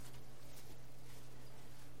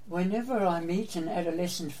Whenever I meet an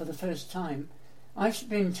adolescent for the first time, I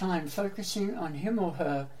spend time focusing on him or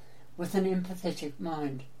her with an empathetic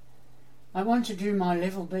mind. I want to do my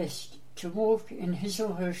level best to walk in his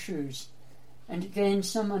or her shoes and gain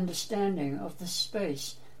some understanding of the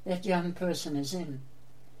space that young person is in.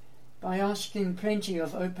 By asking plenty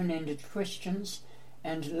of open-ended questions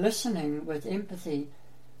and listening with empathy,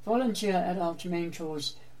 volunteer adult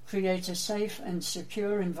mentors create a safe and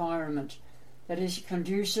secure environment that is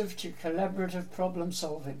conducive to collaborative problem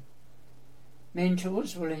solving.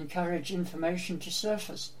 Mentors will encourage information to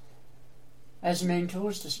surface. As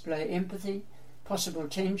mentors display empathy, possible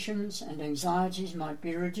tensions and anxieties might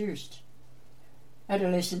be reduced.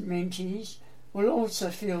 Adolescent mentees will also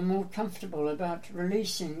feel more comfortable about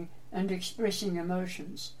releasing and expressing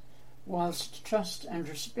emotions, whilst trust and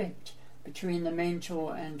respect between the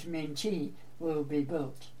mentor and mentee will be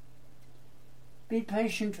built. Be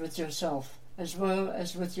patient with yourself as well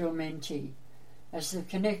as with your mentee, as the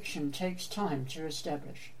connection takes time to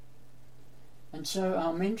establish. And so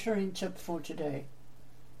our mentoring tip for today.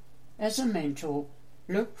 As a mentor,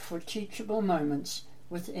 look for teachable moments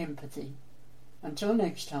with empathy. Until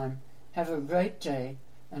next time, have a great day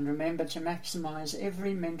and remember to maximize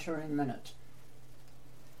every mentoring minute.